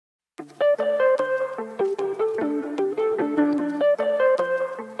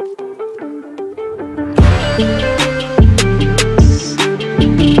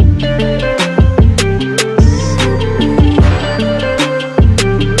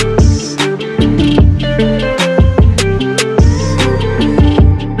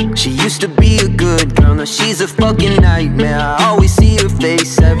She's a fucking nightmare. I always see her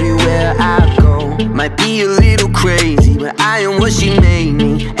face everywhere I go. Might be a little crazy, but I am what she made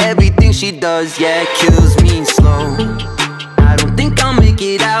me. Everything she does, yeah, kills me slow. I don't think I'll make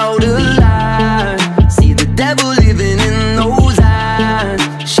it out alive. See the devil living in those eyes.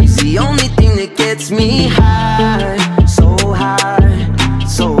 She's the only thing that gets me high. So high,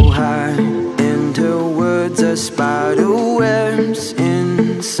 so high. And her words are spiderwebs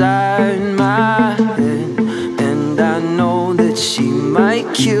inside my head. She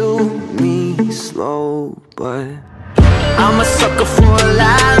might kill me slow, but I'm a sucker for a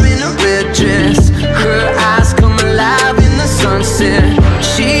lie in a red dress. Her eyes come alive in the sunset.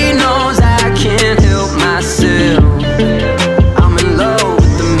 She knows I can't help myself. I'm in love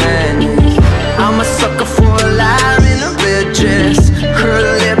with the madness. I'm a sucker for a lie in a red dress. Her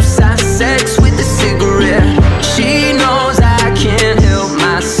lips have sex with a cigarette. She knows I can't help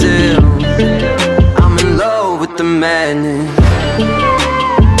myself. I'm in love with the madness.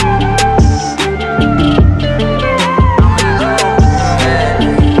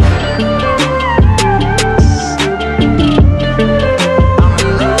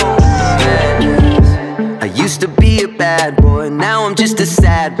 Bad boy, now I'm just a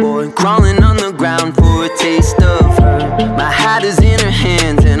sad boy, crawling on the ground for a taste of her. My hat is in her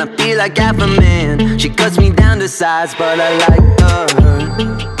hands and I feel like half a man. She cuts me down to size, but I like the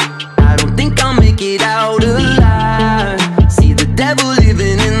hurt. I don't think I'll make it out alive. See the devil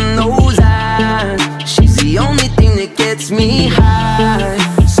living in those eyes. She's the only thing that gets me high,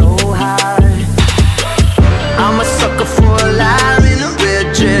 so high. I'm a sucker for a lie in a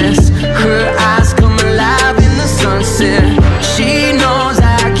red dress. Her eyes come alive in the sunset. She knows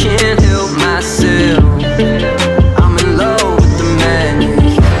I can't help myself. I'm in love with the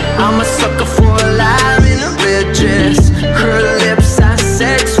madness. I'm a sucker for a lie in a red dress. Her lips have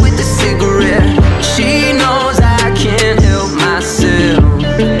sex with a cigarette. She knows I can't help myself.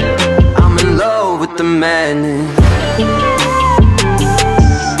 I'm in love with the madness.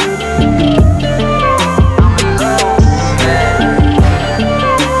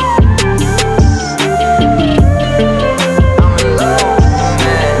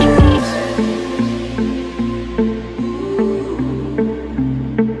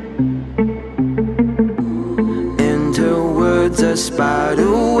 The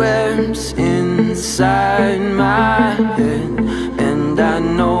spiderwebs inside my head, and I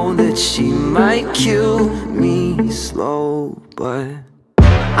know that she might kill me slow, but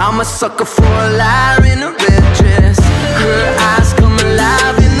I'm a sucker for a lie in a red dress. Her eyes come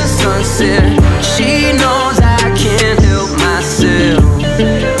alive in the sunset.